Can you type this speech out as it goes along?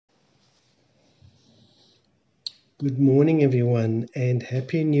Good morning, everyone, and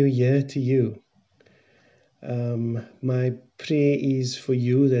Happy New Year to you. My prayer is for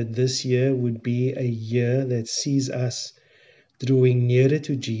you that this year would be a year that sees us drawing nearer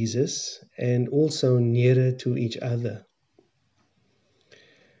to Jesus and also nearer to each other.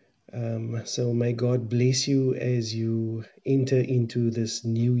 So may God bless you as you enter into this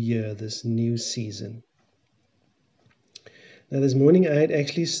new year, this new season. Now, this morning I had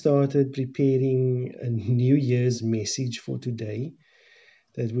actually started preparing a New Year's message for today.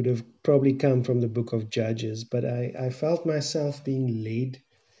 That would have probably come from the book of Judges, but I felt myself being led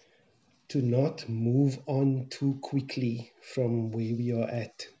to not move on too quickly from where we are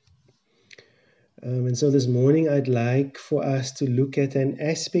at. And so this morning I'd like for us to look at an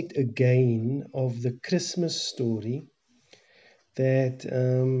aspect again of the Christmas story that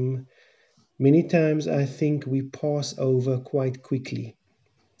many times I think we pass over quite quickly.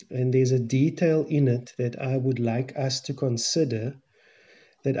 And there's a detail in it that I would like us to consider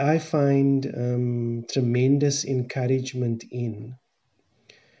that I find tremendous encouragement in.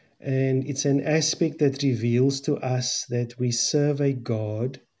 And it's an aspect that reveals to us that we serve a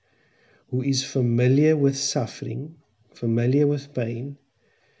God who is familiar with suffering, familiar with pain,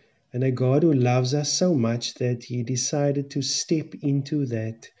 and a God who loves us so much that he decided to step into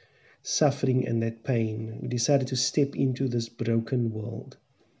that suffering and that pain. He decided to step into this broken world.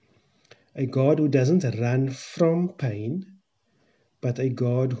 A God who doesn't run from pain, but a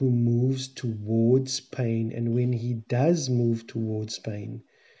God who moves towards pain. And when he does move towards pain,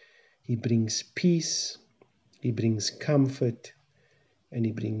 he brings peace, he brings comfort, and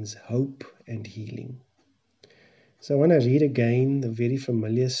he brings hope and healing. So I want to read again the very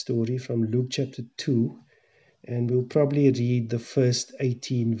familiar story from Luke chapter 2, and we'll probably read the first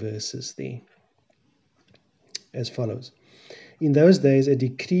 18 verses there as follows. In those days, a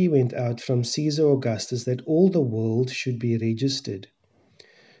decree went out from Caesar Augustus that all the world should be registered.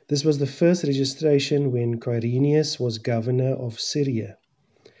 This was the first registration when Quirinius was governor of Syria.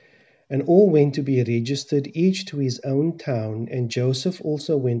 And all went to be registered, each to his own town, and Joseph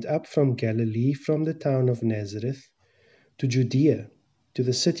also went up from Galilee, from the town of Nazareth, to Judea, to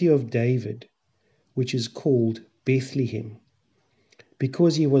the city of David, which is called Bethlehem,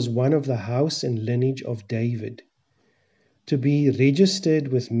 because he was one of the house and lineage of David, to be registered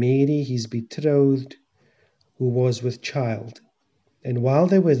with Mary, his betrothed, who was with child. And while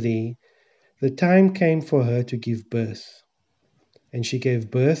they were there, the time came for her to give birth. And she gave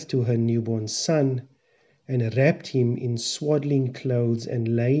birth to her newborn son, and wrapped him in swaddling clothes,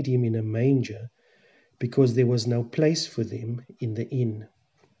 and laid him in a manger, because there was no place for them in the inn.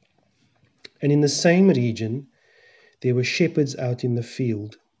 And in the same region there were shepherds out in the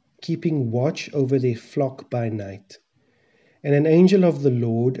field, keeping watch over their flock by night. And an angel of the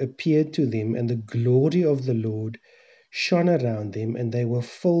Lord appeared to them, and the glory of the Lord shone around them, and they were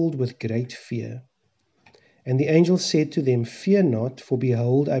filled with great fear. And the angel said to them, Fear not, for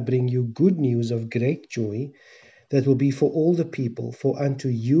behold, I bring you good news of great joy, that will be for all the people. For unto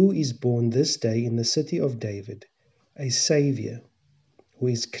you is born this day in the city of David a Saviour, who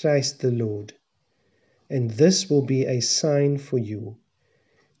is Christ the Lord. And this will be a sign for you.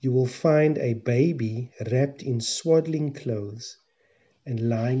 You will find a baby wrapped in swaddling clothes and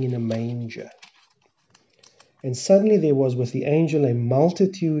lying in a manger. And suddenly there was with the angel a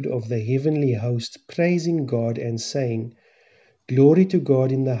multitude of the heavenly host, praising God and saying, Glory to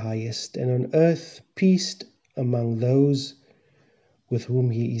God in the highest, and on earth peace among those with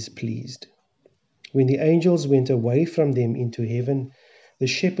whom he is pleased. When the angels went away from them into heaven, the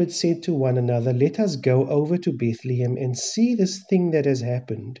shepherds said to one another, Let us go over to Bethlehem and see this thing that has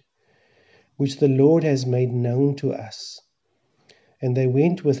happened, which the Lord has made known to us. And they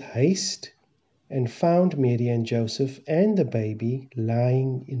went with haste and found Mary and Joseph and the baby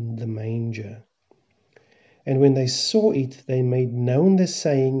lying in the manger. And when they saw it, they made known the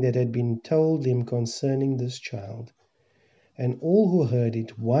saying that had been told them concerning this child. And all who heard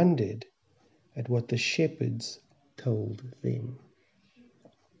it wondered at what the shepherds told them.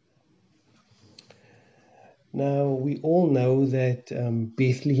 Now, we all know that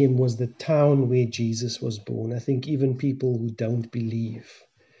Bethlehem was the town where Jesus was born. I think even people who don't believe,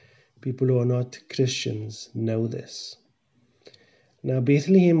 people who are not Christians, know this. Now,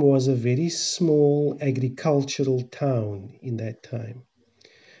 Bethlehem was a very small agricultural town in that time.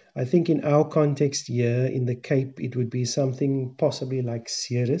 I think in our context here in the Cape, it would be something possibly like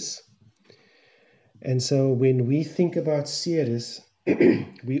Ceres. And so when we think about Ceres,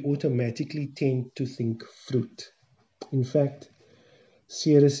 we automatically tend to think fruit. In fact,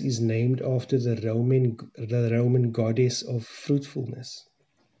 Ceres is named after the Roman goddess of fruitfulness.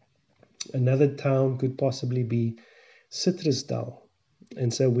 Another town could possibly be citrus dal.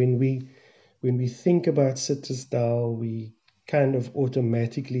 And so when we think about citrus dal, we kind of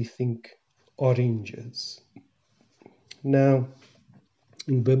automatically think oranges. Now,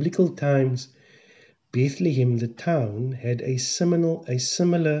 in biblical times, Bethlehem, the town, had a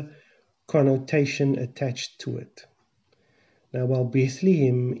similar connotation attached to it. Now, while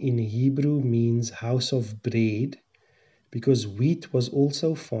Bethlehem in Hebrew means house of bread, because wheat was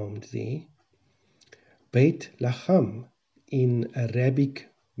also farmed there, Beit Laham in Arabic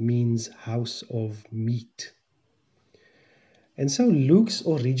means house of meat. And so Luke's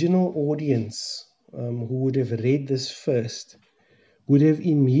original audience, who would have read this first, would have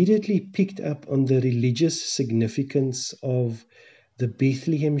immediately picked up on the religious significance of the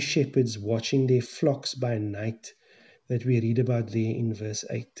Bethlehem shepherds watching their flocks by night that we read about there in verse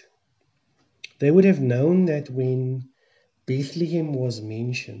 8. They would have known that when Bethlehem was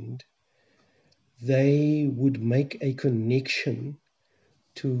mentioned, they would make a connection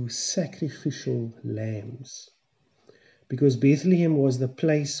to sacrificial lambs. Because Bethlehem was the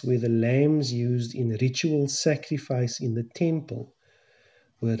place where the lambs used in ritual sacrifice in the temple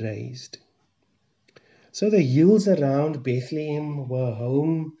were raised. So the hills around Bethlehem were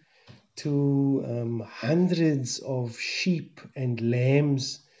home to hundreds of sheep and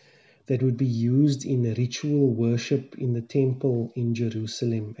lambs that would be used in ritual worship in the temple in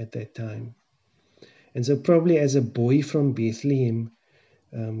Jerusalem at that time. And so probably as a boy from Bethlehem,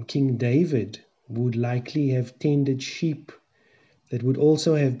 King David would likely have tended sheep that would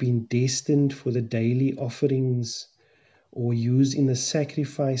also have been destined for the daily offerings or used in the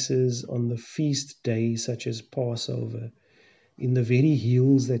sacrifices on the feast days such as Passover, in the very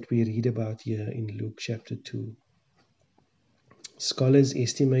hills that we read about here in Luke chapter 2. Scholars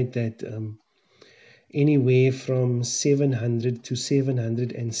estimate that anywhere from 700 to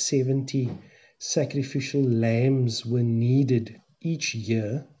 770 sacrificial lambs were needed each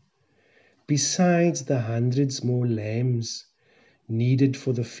year, besides the hundreds more lambs needed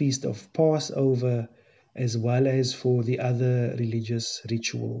for the feast of Passover as well as for the other religious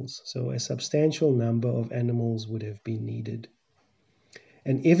rituals. So a substantial number of animals would have been needed.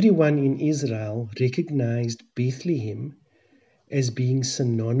 And everyone in Israel recognized Bethlehem as being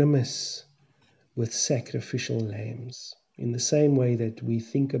synonymous with sacrificial lambs, in the same way that we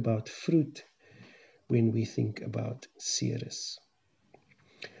think about fruit when we think about Ceres.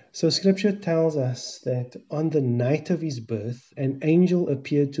 So scripture tells us that on the night of his birth, an angel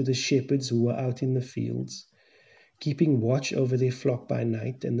appeared to the shepherds who were out in the fields, keeping watch over their flock by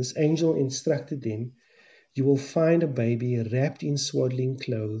night. And this angel instructed them, "You will find a baby wrapped in swaddling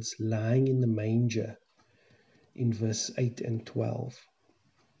clothes, lying in the manger," in verse 8 and 12.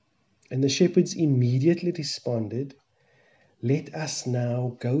 And the shepherds immediately responded, "Let us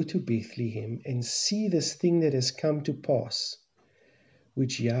now go to Bethlehem and see this thing that has come to pass,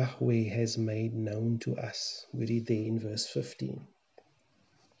 which Yahweh has made known to us." We read there in verse 15.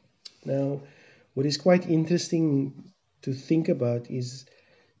 Now, what is quite interesting to think about is,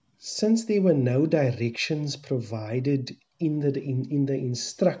 since there were no directions provided in the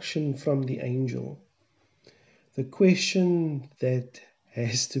instruction from the angel, the question that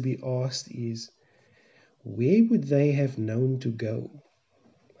has to be asked is, where would they have known to go?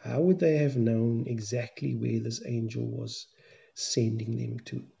 How would they have known exactly where this angel was sending them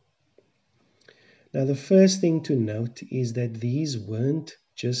to? Now, the first thing to note is that these weren't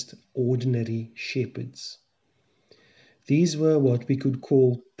just ordinary shepherds. These were what we could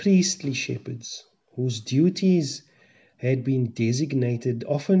call priestly shepherds, whose duties had been designated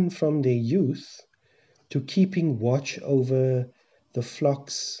often from their youth to keeping watch over the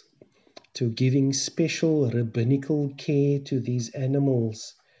flocks, to giving special rabbinical care to these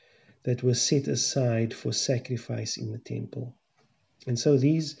animals that were set aside for sacrifice in the temple. And so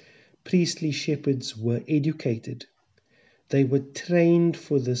these priestly shepherds were educated. They were trained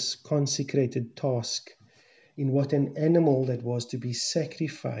for this consecrated task in what an animal that was to be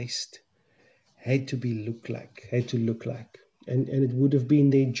sacrificed had to look like. And it would have been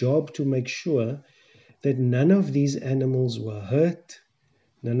their job to make sure that none of these animals were hurt,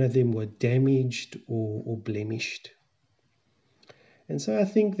 none of them were damaged or blemished. And so I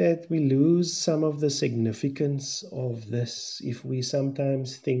think that we lose some of the significance of this if we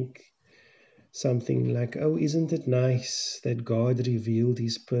sometimes think something like, oh, isn't it nice that God revealed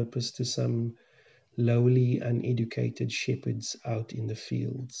his purpose to some lowly, uneducated shepherds out in the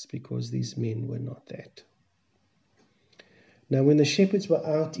fields, because these men were not that. Now, when the shepherds were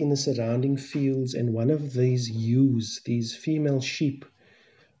out in the surrounding fields and one of these ewes, these female sheep,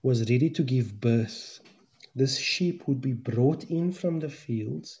 was ready to give birth, this sheep would be brought in from the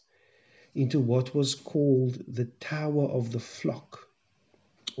fields into what was called the Tower of the Flock,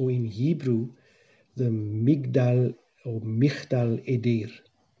 or in Hebrew, the Migdal or Migdal Eder.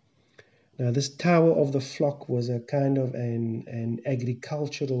 Now, this Tower of the Flock was a kind of an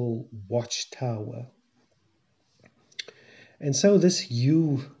agricultural watchtower. And so this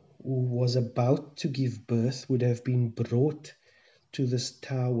ewe who was about to give birth would have been brought to this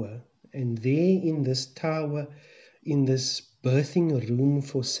tower. And there in this tower, in this birthing room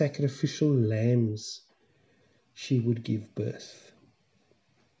for sacrificial lambs, she would give birth.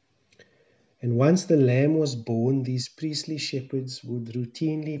 And once the lamb was born, these priestly shepherds would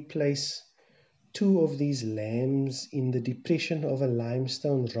routinely place two of these lambs in the depression of a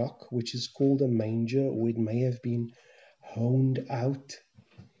limestone rock, which is called a manger, or it may have been honed out.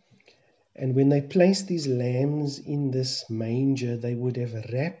 And when they placed these lambs in this manger, they would have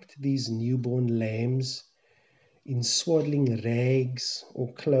wrapped these newborn lambs in swaddling rags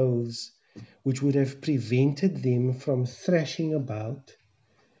or clothes, which would have prevented them from thrashing about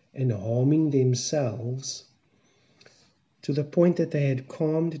and harming themselves, to the point that they had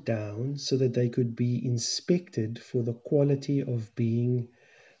calmed down so that they could be inspected for the quality of being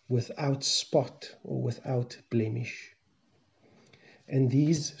without spot or without blemish. And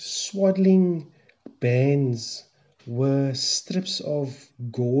these swaddling bands were strips of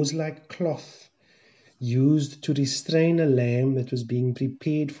gauze-like cloth used to restrain a lamb that was being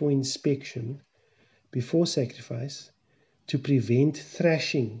prepared for inspection before sacrifice, to prevent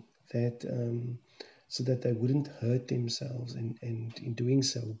thrashing, that so that they wouldn't hurt themselves, and in doing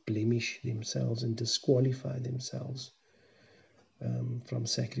so blemish themselves and disqualify themselves from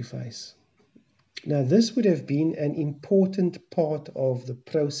sacrifice. Now, this would have been an important part of the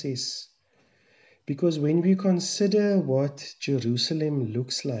process, because when we consider what Jerusalem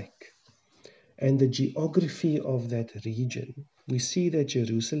looks like and the geography of that region, we see that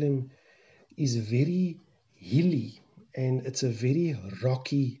Jerusalem is very hilly and it's a very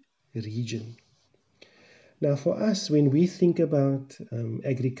rocky region. Now, for us, when we think about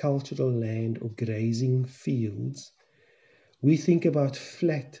agricultural land or grazing fields, we think about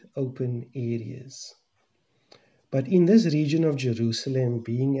flat, open areas. But in this region of Jerusalem,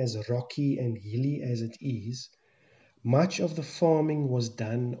 being as rocky and hilly as it is, much of the farming was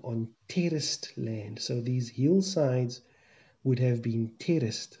done on terraced land. So these hillsides would have been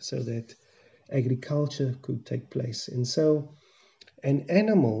terraced so that agriculture could take place. And so an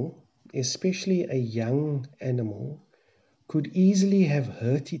animal, especially a young animal, could easily have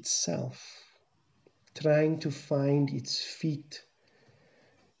hurt itself trying to find its feet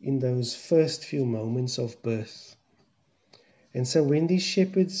in those first few moments of birth. And so when these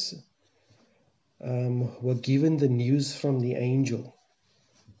shepherds were given the news from the angel,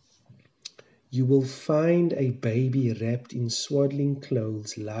 "You will find a baby wrapped in swaddling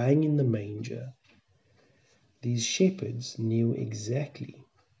clothes lying in the manger," these shepherds knew exactly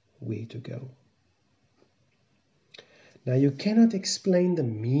where to go. Now, you cannot explain the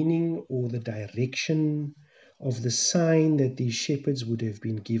meaning or the direction of the sign that these shepherds would have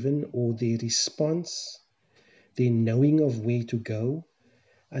been given, or their response, their knowing of where to go,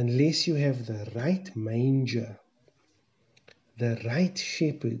 unless you have the right manger, the right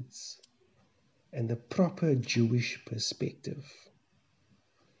shepherds, and the proper Jewish perspective.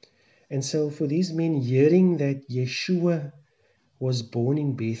 And so for these men, hearing that Yeshua was born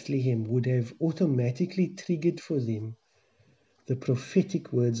in Bethlehem would have automatically triggered for them the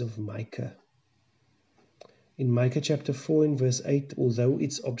prophetic words of Micah. In Micah chapter 4 and verse 8, although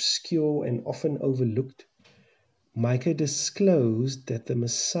it's obscure and often overlooked, Micah disclosed that the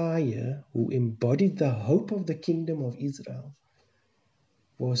Messiah, who embodied the hope of the kingdom of Israel,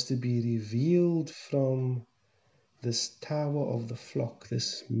 was to be revealed from this tower of the flock,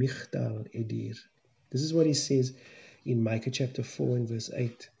 this Migdal Eder. This is what he says in Micah chapter 4 and verse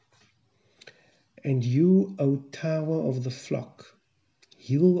 8. "And you, O tower of the flock,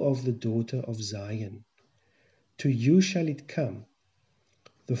 hill of the daughter of Zion, to you shall it come,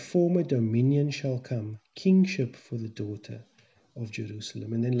 the former dominion shall come, kingship for the daughter of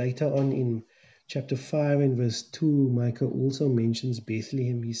Jerusalem." And then later on in chapter 5 and verse 2, Micah also mentions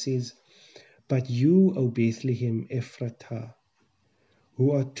Bethlehem. He says, "But you, O Bethlehem Ephratah,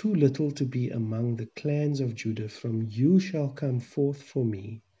 who are too little to be among the clans of Judah, from you shall come forth for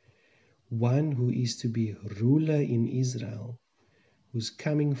me one who is to be ruler in Israel, whose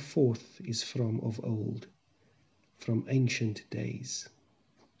coming forth is from of old, from ancient days."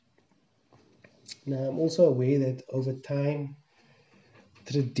 Now, I'm also aware that over time,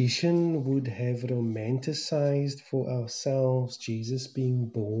 tradition would have romanticized for ourselves Jesus being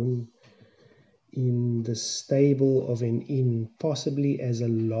born in the stable of an inn, possibly as a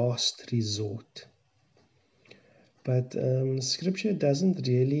last resort. But Scripture doesn't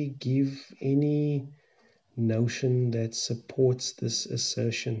really give any notion that supports this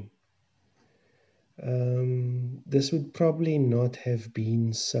assertion. This would probably not have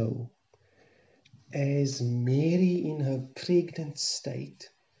been so, as Mary in her pregnant state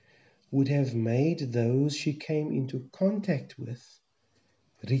would have made those she came into contact with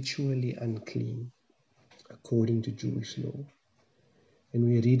ritually unclean, according to Jewish law. And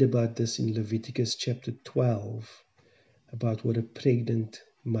we read about this in Leviticus chapter 12, about what a pregnant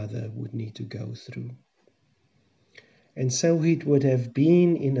mother would need to go through. And so it would have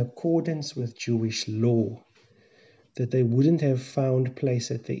been in accordance with Jewish law that they wouldn't have found place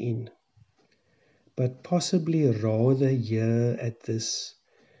at the inn, but possibly rather here at this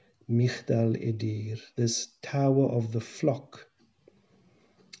Migdal Edir, this tower of the flock,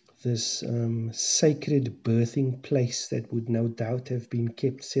 this sacred birthing place that would no doubt have been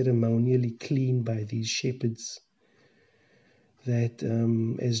kept ceremonially clean by these shepherds, that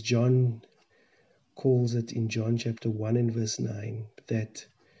as John calls it in John chapter 1 and verse 9, that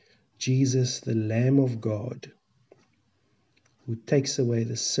Jesus, the Lamb of God, who takes away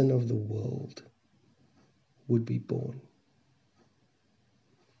the sin of the world, would be born.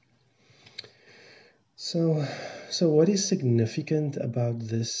 So what is significant about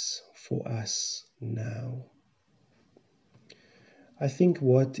this for us now? I think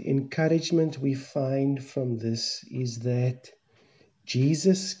what encouragement we find from this is that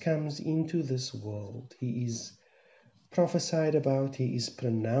Jesus comes into this world. He is prophesied about, he is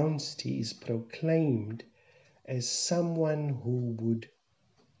pronounced, he is proclaimed as someone who would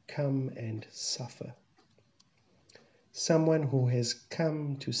come and suffer. Someone who has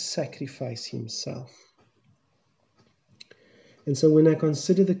come to sacrifice himself. And so when I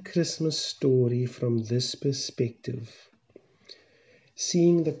consider the Christmas story from this perspective,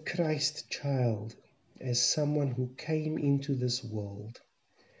 seeing the Christ child as someone who came into this world,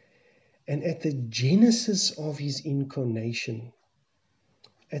 and at the genesis of his incarnation,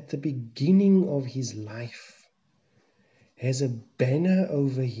 at the beginning of his life, has a banner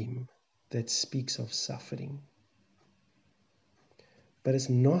over him that speaks of suffering. But it's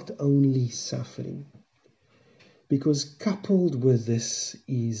not only suffering, because coupled with this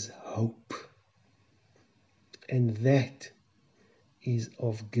is hope. And that is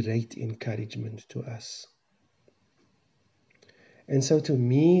of great encouragement to us. And so to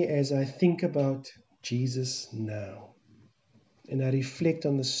me, as I think about Jesus now, and I reflect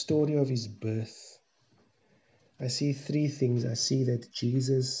on the story of his birth, I see three things. I see that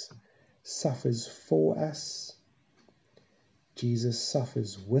Jesus suffers for us, Jesus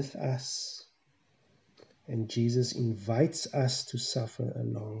suffers with us, and Jesus invites us to suffer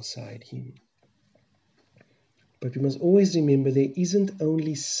alongside him. But we must always remember there isn't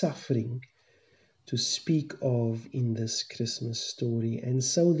only suffering to speak of in this Christmas story, and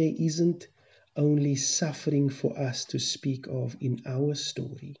so there isn't only suffering for us to speak of in our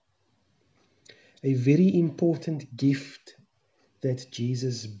story. A very important gift that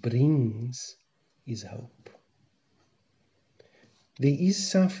Jesus brings is hope. There is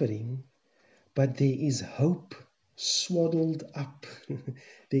suffering, but there is hope swaddled up.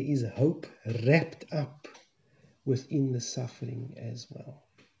 There is hope wrapped up within the suffering as well.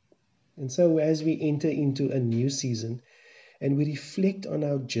 And so as we enter into a new season and we reflect on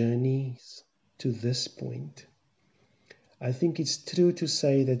our journeys to this point, I think it's true to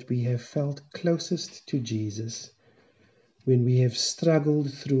say that we have felt closest to Jesus when we have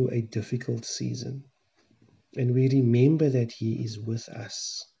struggled through a difficult season. And we remember that he is with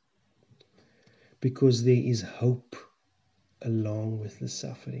us, because there is hope along with the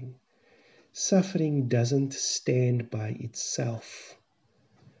suffering. Suffering doesn't stand by itself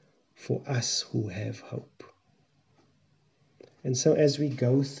for us who have hope. And so as we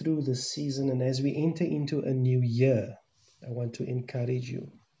go through this season and as we enter into a new year, I want to encourage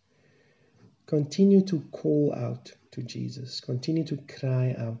you. Continue to call out to Jesus. Continue to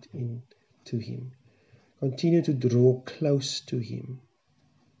cry out to him. Continue to draw close to him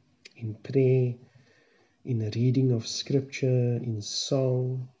in prayer, in reading of scripture, in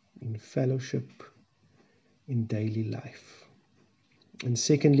song, in fellowship, in daily life. And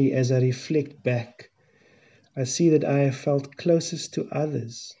secondly, as I reflect back, I see that I have felt closest to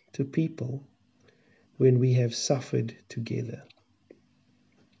others, to people, when we have suffered together.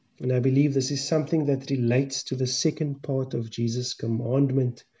 And I believe this is something that relates to the second part of Jesus'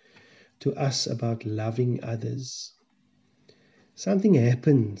 commandment to us about loving others. Something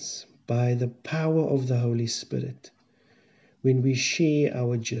happens by the power of the Holy Spirit when we share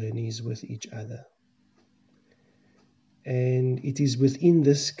our journeys with each other. And it is within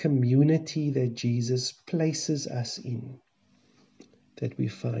this community that Jesus places us in that we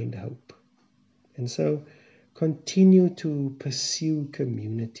find hope. And so continue to pursue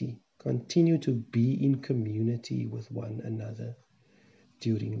community. Continue to be in community with one another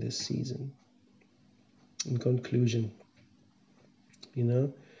during this season. In conclusion,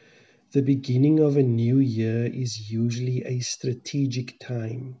 the beginning of a new year is usually a strategic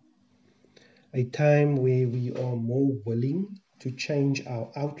time, a time where we are more willing to change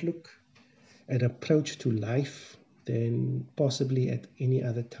our outlook and approach to life than possibly at any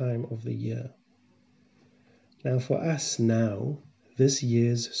other time of the year. Now, for us now, this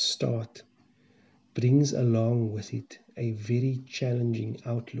year's start brings along with it a very challenging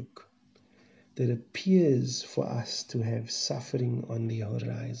outlook that appears for us to have suffering on the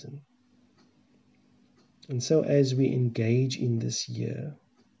horizon. And so as we engage in this year,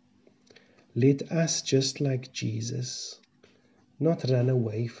 let us, just like Jesus, not run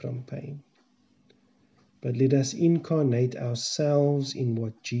away from pain, but let us incarnate ourselves in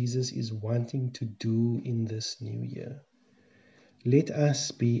what Jesus is wanting to do in this new year. Let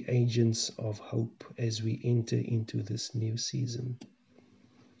us be agents of hope as we enter into this new season,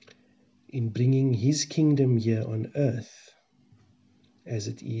 in bringing His kingdom here on earth as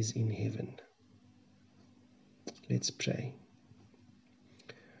it is in heaven. Let's pray.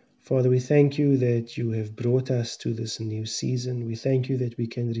 Father, we thank you that you have brought us to this new season. We thank you that we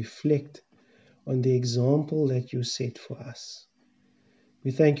can reflect on the example that you set for us.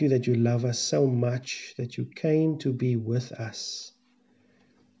 We thank you that you love us so much that you came to be with us.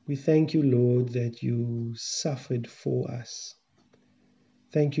 We thank you, Lord, that you suffered for us.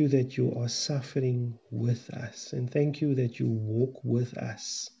 Thank you that you are suffering with us. And thank you that you walk with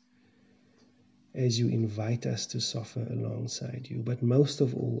us as you invite us to suffer alongside you. But most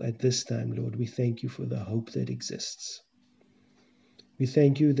of all, at this time, Lord, we thank you for the hope that exists. We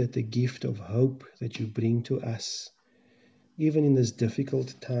thank you that the gift of hope that you bring to us, even in this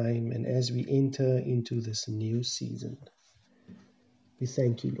difficult time and as we enter into this new season, we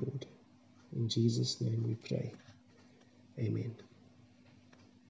thank you, Lord. In Jesus' name we pray. Amen.